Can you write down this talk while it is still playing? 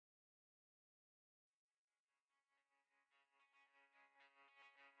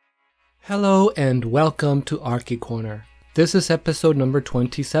Hello and welcome to Archie Corner. This is episode number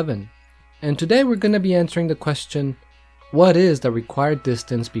 27, and today we're going to be answering the question, what is the required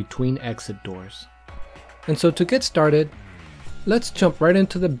distance between exit doors? And so to get started, let's jump right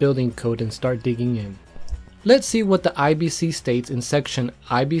into the building code and start digging in. Let's see what the IBC states in section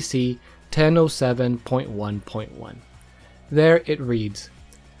IBC 1007.1.1. There it reads,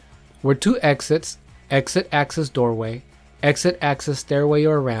 where two exits, exit access doorway, exit access stairway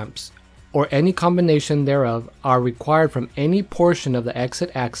or ramps, or any combination thereof are required from any portion of the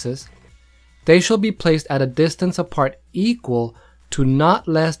exit axis, they shall be placed at a distance apart equal to not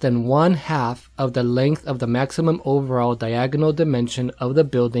less than 1/2 of the length of the maximum overall diagonal dimension of the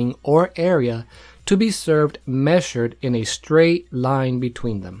building or area to be served measured in a straight line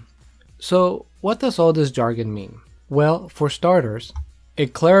between them. So what does all this jargon mean? Well, for starters,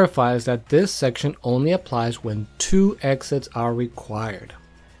 it clarifies that this section only applies when two exits are required.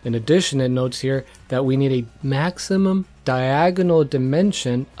 In addition, it notes here that we need a maximum diagonal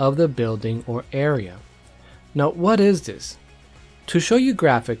dimension of the building or area. Now, what is this? To show you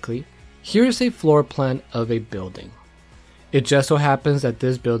graphically, here's a floor plan of a building. It just so happens that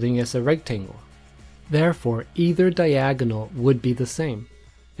this building is a rectangle. Therefore, either diagonal would be the same.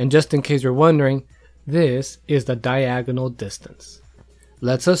 And just in case you're wondering, this is the diagonal distance.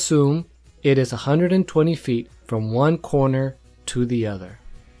 Let's assume it is 120 feet from one corner to the other.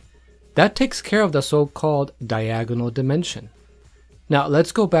 That takes care of the so-called diagonal dimension. Now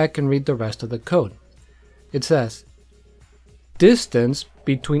let's go back and read the rest of the code. It says, distance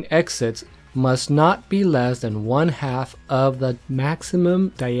between exits must not be less than 1/2 of the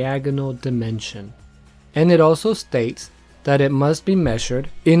maximum diagonal dimension. And it also states that it must be measured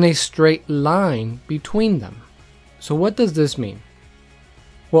in a straight line between them. So what does this mean?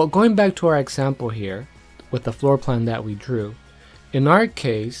 Well, going back to our example here, with the floor plan that we drew, in our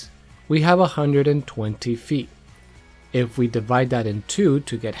case, we have 120 feet. If we divide that in two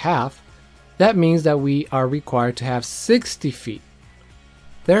to get half, that means that we are required to have 60 feet.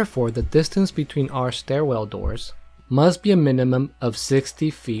 Therefore, the distance between our stairwell doors must be a minimum of 60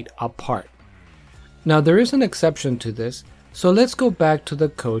 feet apart. Now there is an exception to this, so let's go back to the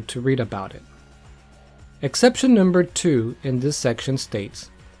code to read about it. Exception number 2 in this section states,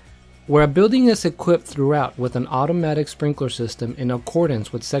 where a building is equipped throughout with an automatic sprinkler system in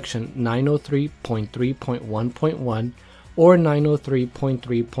accordance with section 903.3.1.1 or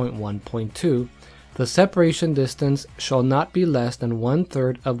 903.3.1.2, the separation distance shall not be less than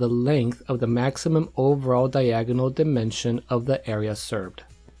 1/3 of the length of the maximum overall diagonal dimension of the area served.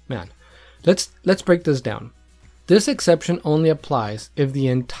 Man, let's break this down. This exception only applies if the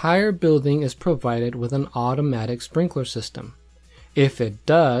entire building is provided with an automatic sprinkler system. If it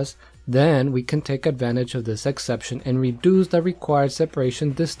does, then we can take advantage of this exception and reduce the required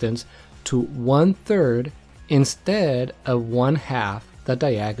separation distance to 1/3 instead of 1/2 the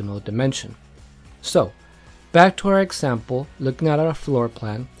diagonal dimension. So, back to our example, looking at our floor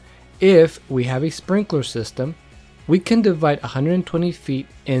plan, if we have a sprinkler system, we can divide 120 feet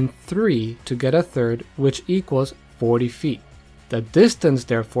in 3 to get 1/3, which equals 40 feet. The distance,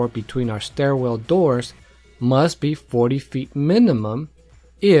 therefore, between our stairwell doors must be 40 feet minimum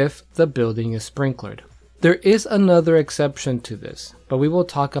if the building is sprinklered. There is another exception to this, but we will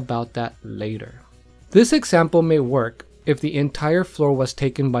talk about that later. This example may work if the entire floor was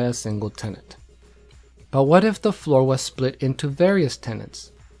taken by a single tenant. But what if the floor was split into various tenants?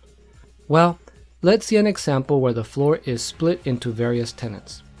 Well, let's see an example where the floor is split into various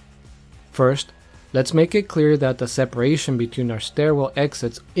tenants. First, let's make it clear that the separation between our stairwell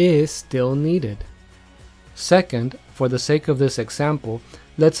exits is still needed. Second, for the sake of this example,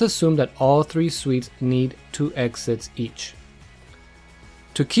 let's assume that all 3 suites need 2 exits each.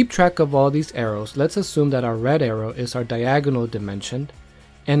 To keep track of all these arrows, let's assume that our red arrow is our diagonal dimension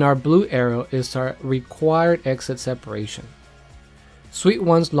and our blue arrow is our required exit separation. Suite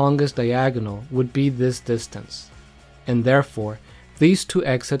 1's longest diagonal would be this distance, and therefore these 2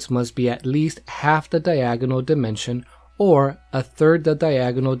 exits must be at least half the diagonal dimension or 1/3 the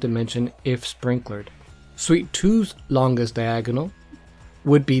diagonal dimension if sprinklered. Suite 2's longest diagonal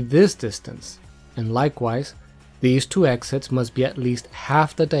would be this distance, and likewise, these 2 exits must be at least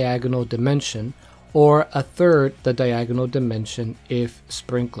half the diagonal dimension or 1/3 the diagonal dimension if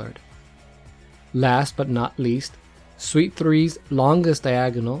sprinklered. Last but not least, Suite 3's longest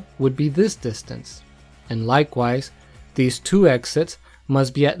diagonal would be this distance, and likewise, these 2 exits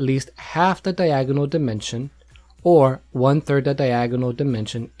must be at least half the diagonal dimension or 1/3 the diagonal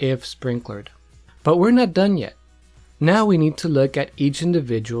dimension if sprinklered. But we're not done yet. Now we need to look at each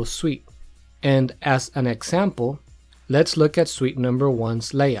individual suite. And as an example, let's look at suite number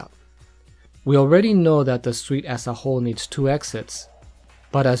 1's layout. We already know that the suite as a whole needs 2 exits,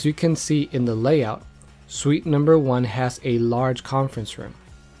 but as you can see in the layout, suite number 1 has a large conference room.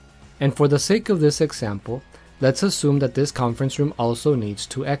 And for the sake of this example, let's assume that this conference room also needs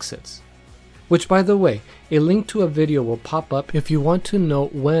 2 exits. Which, by the way, a link to a video will pop up if you want to know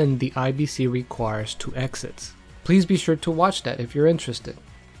when the IBC requires 2 exits. Please be sure to watch that if you're interested.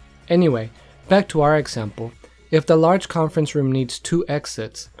 Anyway, back to our example. If the large conference room needs 2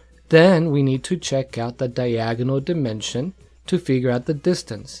 exits, then we need to check out the diagonal dimension to figure out the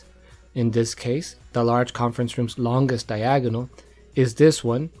distance. In this case, the large conference room's longest diagonal is this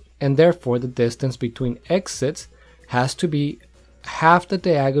one, and therefore the distance between exits has to be half the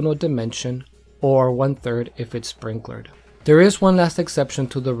diagonal dimension, or 1/3 if it's sprinklered. There is one last exception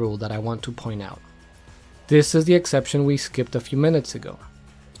to the rule that I want to point out. This is the exception we skipped a few minutes ago.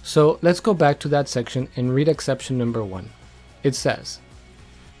 So let's go back to that section and read exception number 1. It says,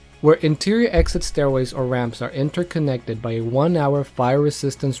 where interior exit stairways or ramps are interconnected by a 1-hour fire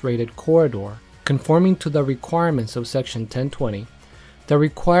resistance rated corridor conforming to the requirements of section 1020, the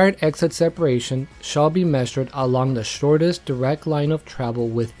required exit separation shall be measured along the shortest direct line of travel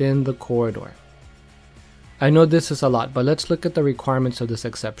within the corridor. I know this is a lot, but let's look at the requirements of this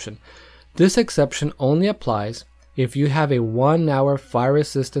exception. This exception only applies if you have a 1-hour fire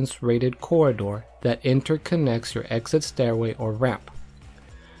resistance rated corridor that interconnects your exit stairway or ramp.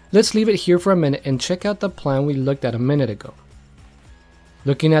 Let's leave it here for a minute and check out the plan we looked at a minute ago.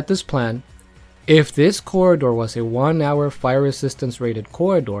 Looking at this plan, if this corridor was a 1-hour fire resistance rated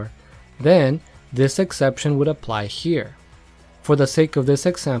corridor, then this exception would apply here. For the sake of this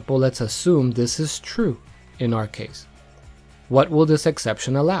example, let's assume this is true in our case. What will this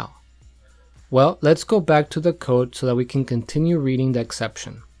exception allow? Well, let's go back to the code so that we can continue reading the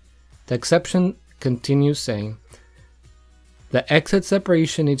exception. The exception continues saying, the exit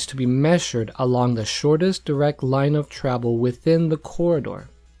separation needs to be measured along the shortest direct line of travel within the corridor.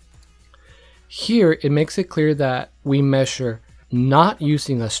 Here, it makes it clear that we measure not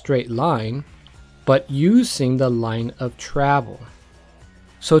using a straight line, but using the line of travel.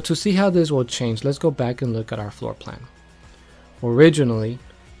 So to see how this will change, let's go back and look at our floor plan. Originally,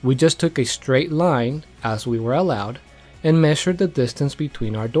 we just took a straight line, as we were allowed, and measured the distance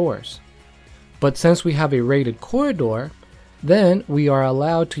between our doors. But since we have a rated corridor, then we are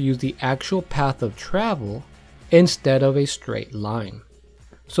allowed to use the actual path of travel instead of a straight line.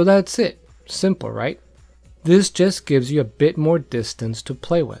 So that's it. Simple, right? This just gives you a bit more distance to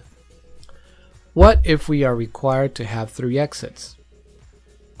play with. What if we are required to have 3 exits?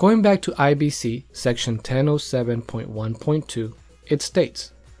 Going back to IBC section 1007.1.2, it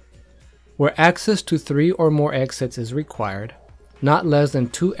states, where access to 3 or more exits is required, not less than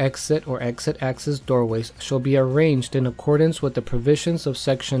 2 exit or exit access doorways shall be arranged in accordance with the provisions of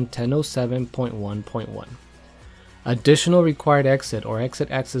section 1007.1.1. Additional required exit or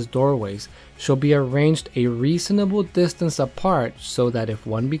exit access doorways shall be arranged a reasonable distance apart so that if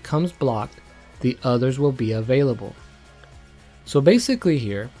one becomes blocked, the others will be available. So basically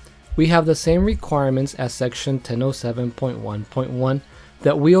here, we have the same requirements as section 1007.1.1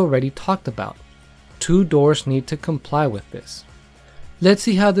 that we already talked about. 2 doors need to comply with this. Let's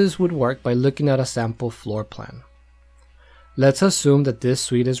see how this would work by looking at a sample floor plan. Let's assume that this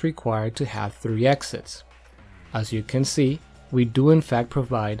suite is required to have 3 exits. As you can see, we do in fact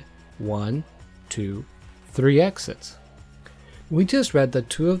provide 1, 2, 3 exits. We just read that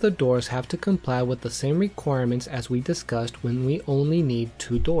 2 of the doors have to comply with the same requirements as we discussed when we only need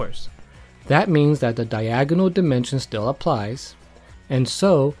 2 doors. That means that the diagonal dimension still applies, and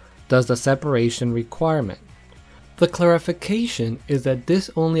so does the separation requirement. The clarification is that this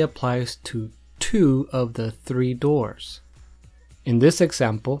only applies to 2 of the 3 doors. In this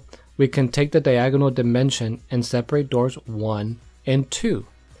example, we can take the diagonal dimension and separate doors 1 and 2,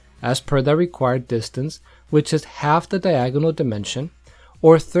 as per the required distance, which is half the diagonal dimension,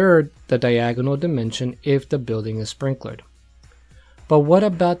 or 1/3 the diagonal dimension if the building is sprinklered. But what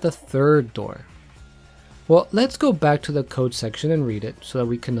about the 3rd door? Well, let's go back to the code section and read it so that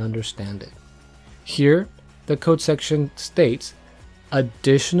we can understand it. Here, the code section states,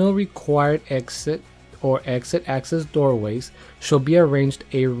 additional required exit or exit access doorways shall be arranged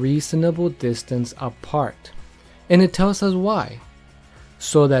a reasonable distance apart. And it tells us why.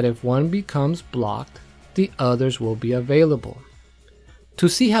 So that if one becomes blocked, the others will be available. To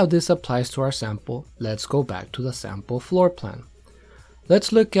see how this applies to our sample, let's go back to the sample floor plan.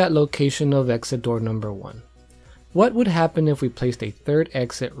 Let's look at location of exit door number 1. What would happen if we placed a 3rd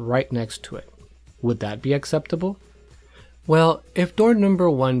exit right next to it? Would that be acceptable? Well, if door number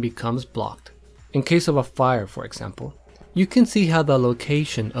 1 becomes blocked, in case of a fire for example, you can see how the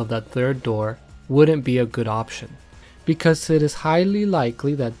location of that third door wouldn't be a good option, because it is highly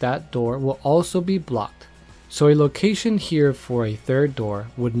likely that that door will also be blocked, so a location here for a third door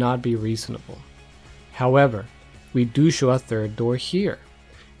would not be reasonable. However, we do show a third door here,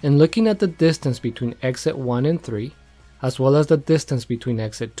 and looking at the distance between exit 1 and 3, as well as the distance between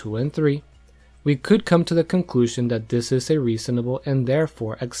exit 2 and 3, we could come to the conclusion that this is a reasonable and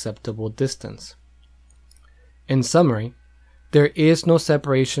therefore acceptable distance. In summary, there is no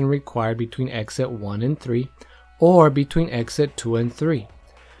separation required between exit 1 and 3 or between exit 2 and 3.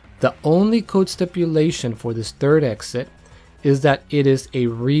 The only code stipulation for this third exit is that it is a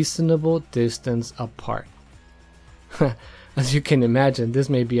reasonable distance apart. As you can imagine, this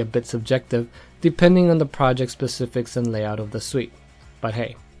may be a bit subjective depending on the project specifics and layout of the suite, but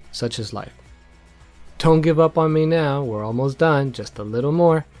hey, such is life. Don't give up on me now, we're almost done, just a little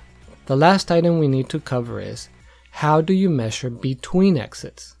more. The last item we need to cover is, how do you measure between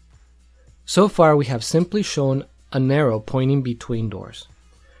exits? So far we have simply shown an arrow pointing between doors.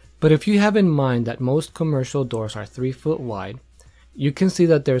 But if you have in mind that most commercial doors are 3 foot wide, you can see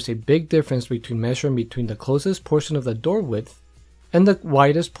that there's a big difference between measuring between the closest portion of the door width and the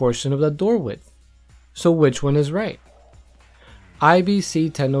widest portion of the door width. So which one is right?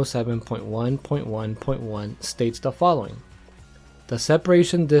 IBC 1007.1.1.1 states the following. The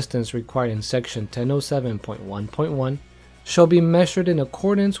separation distance required in section 1007.1.1 shall be measured in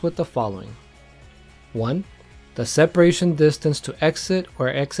accordance with the following. 1. The separation distance to exit or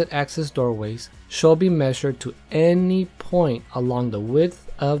exit access doorways shall be measured to any point along the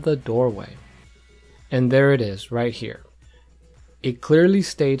width of the doorway. And there it is, right here. It clearly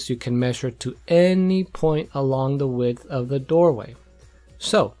states you can measure to any point along the width of the doorway.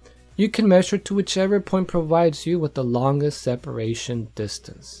 So, you can measure to whichever point provides you with the longest separation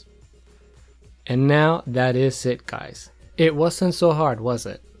distance. And now that is it, guys. It wasn't so hard, was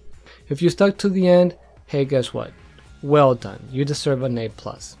it? If you stuck to the end, hey, guess what? Well done, you deserve an A+.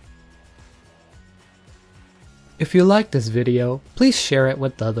 If you liked this video, please share it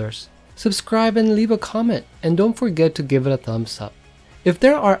with others. Subscribe and leave a comment, and don't forget to give it a thumbs up. If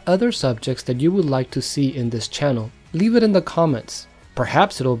there are other subjects that you would like to see in this channel, leave it in the comments.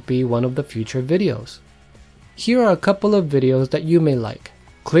 Perhaps it'll be one of the future videos. Here are a couple of videos that you may like.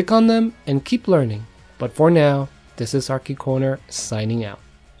 Click on them and keep learning. But for now, this is Archie Corner signing out.